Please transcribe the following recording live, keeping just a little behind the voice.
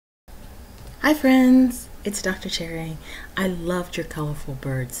Hi friends, it's Dr. Cherry. I loved your colorful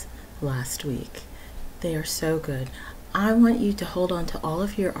birds last week. They are so good. I want you to hold on to all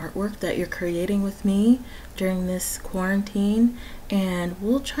of your artwork that you're creating with me during this quarantine, and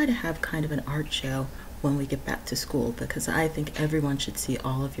we'll try to have kind of an art show when we get back to school because I think everyone should see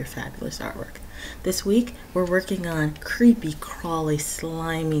all of your fabulous artwork. This week we're working on creepy, crawly,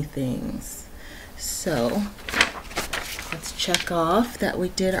 slimy things. So let's check off that we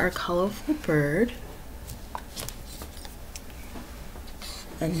did our colorful bird.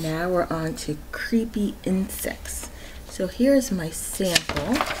 And now we're on to creepy insects. So here's my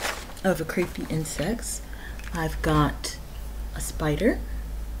sample of a creepy insects. I've got a spider,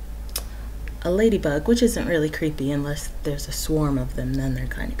 a ladybug, which isn't really creepy unless there's a swarm of them, then they're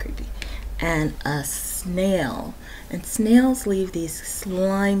kind of creepy, and a snail. And snails leave these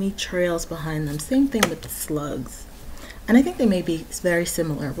slimy trails behind them. Same thing with the slugs. And I think they may be very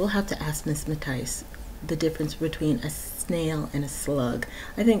similar. We'll have to ask Miss Mattice the difference between a snail and a slug.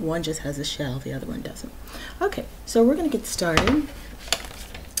 I think one just has a shell, the other one doesn't. Okay, so we're going to get started.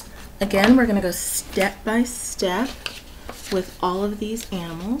 Again, we're going to go step by step with all of these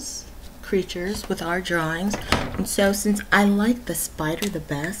animals, creatures, with our drawings. And so since I like the spider the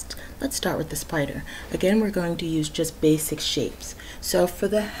best, let's start with the spider. Again, we're going to use just basic shapes. So for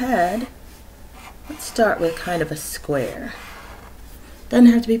the head, let's start with kind of a square. Doesn't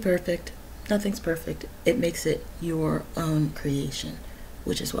have to be perfect. Nothing's perfect. It makes it your own creation,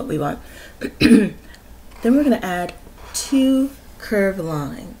 which is what we want. Then we're going to add two curved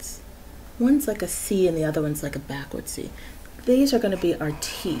lines. One's like a C and the other one's like a backward C. These are going to be our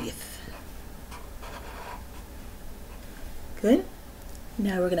teeth. Good.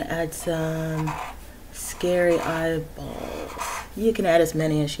 Now we're going to add some scary eyeballs. You can add as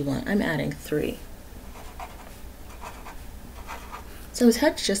many as you want. I'm adding 3. So his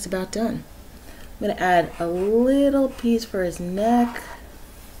head's just about done. I'm going to add a little piece for his neck.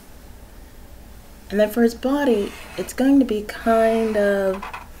 And then for his body, it's going to be kind of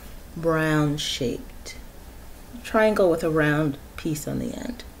brown shaped. Triangle with a round piece on the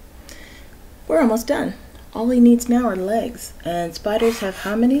end. We're almost done. All he needs now are legs. And spiders have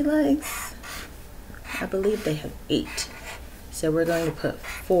how many legs? I believe they have 8. So we're going to put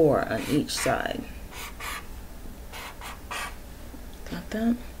 4 on each side. Got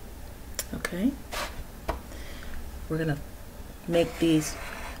that? Okay. We're going to make these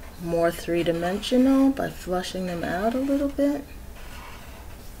more three-dimensional by flushing them out a little bit.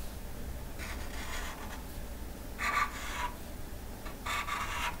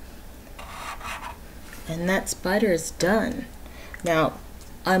 And that spider is done. Now,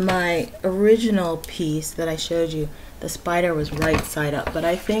 on my original piece that I showed you, the spider was right side up, but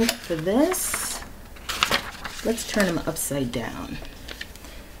I think for this, let's turn him upside down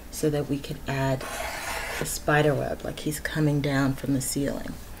so that we could add the spider web like he's coming down from the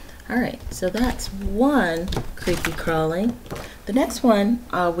ceiling. All right, so that's one creepy crawling. The next one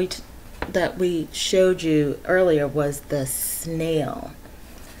that we showed you earlier was the snail.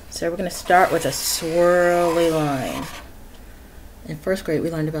 So we're going to start with a swirly line. In first grade,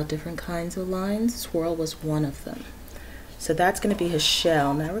 we learned about different kinds of lines. Swirl was one of them. So that's going to be his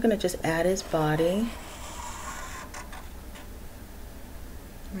shell. Now we're going to just add his body.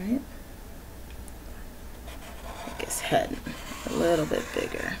 Right? Make his head a little bit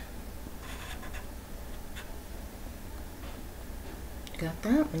bigger. Got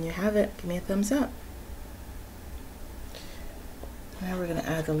that? When you have it, give me a thumbs up. Now we're going to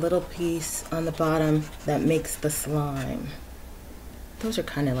add the little piece on the bottom that makes the slime. Those are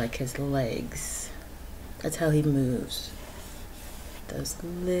kind of like his legs. That's how he moves. Those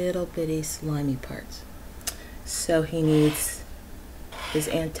little bitty slimy parts. So he needs his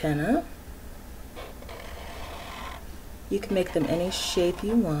antenna. You can make them any shape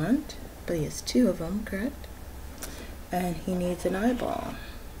you want, but he has 2 of them, correct? And he needs an eyeball.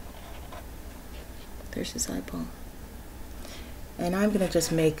 There's his eyeball. And I'm going to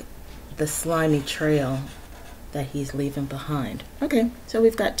just make the slimy trail that he's leaving behind. Okay, so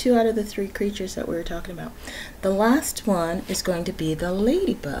we've got 2 out of the 3 creatures that we were talking about. The last one is going to be the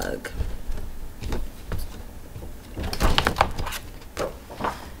ladybug.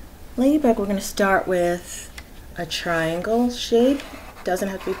 Ladybug, we're going to start with a triangle shape. Doesn't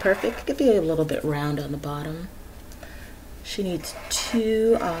have to be perfect. It could be a little bit round on the bottom. She needs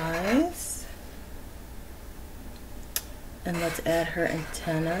 2 eyes. And let's add her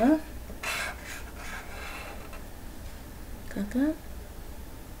antenna. Got that?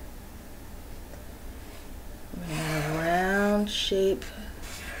 A round shape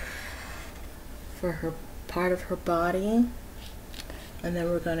for her part of her body. And then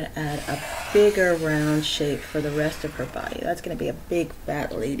we're going to add a bigger round shape for the rest of her body. That's going to be a big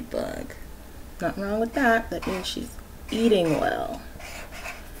fat ladybug. Nothing wrong with that. That means she's eating well.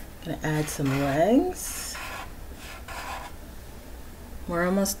 Gonna add some legs. We're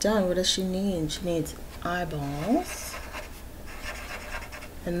almost done. What does she need? She needs eyeballs.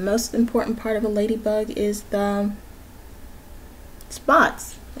 And the most important part of a ladybug is the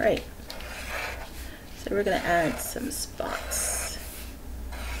spots, right? So we're gonna add some spots.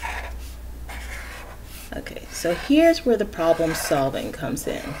 Okay, so here's where the problem solving comes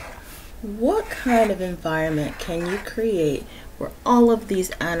in. What kind of environment can you create where all of these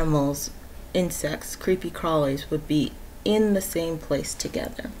animals, insects, creepy crawlies would be in the same place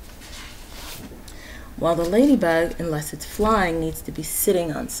together? While the ladybug, unless it's flying, needs to be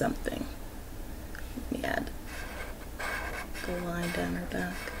sitting on something. Let me add the line down her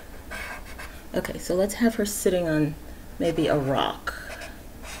back. Okay, so let's have her sitting on maybe a rock,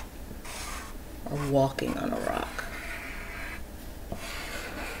 or walking on a rock.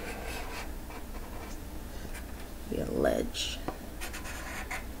 Be a ledge.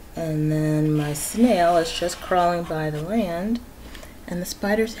 And then my snail is just crawling by the land, and the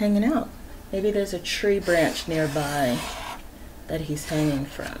spider's hanging out. Maybe there's a tree branch nearby that he's hanging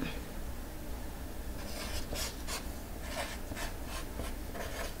from.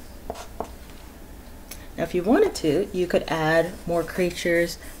 Now if you wanted to, you could add more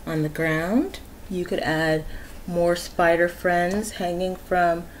creatures on the ground. You could add more spider friends hanging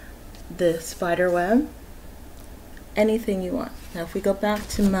from the spider web. Anything you want. Now if we go back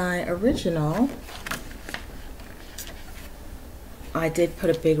to my original, I did put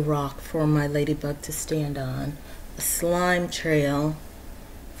a big rock for my ladybug to stand on, a slime trail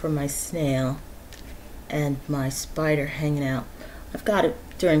for my snail, and my spider hanging out. I've got it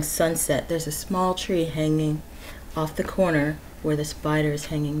during sunset. There's a small tree hanging off the corner where the spider is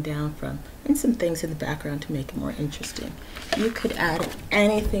hanging down from, and some things in the background to make it more interesting. You could add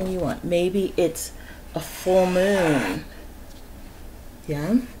anything you want. Maybe it's a full moon.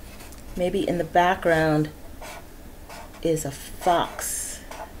 Yeah? Maybe in the background is a fox.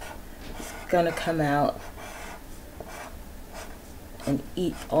 It's gonna come out and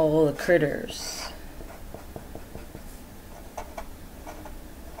eat all the critters.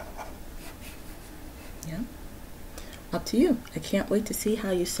 Yeah? Up to you. I can't wait to see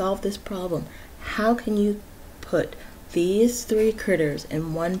how you solve this problem. How can you put these three critters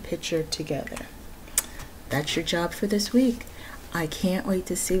in one picture together? That's your job for this week. I can't wait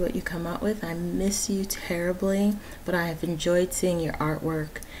to see what you come up with. I miss you terribly, but I have enjoyed seeing your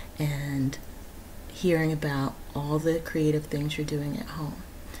artwork and hearing about all the creative things you're doing at home.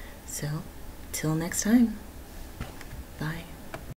 So, till next time, bye.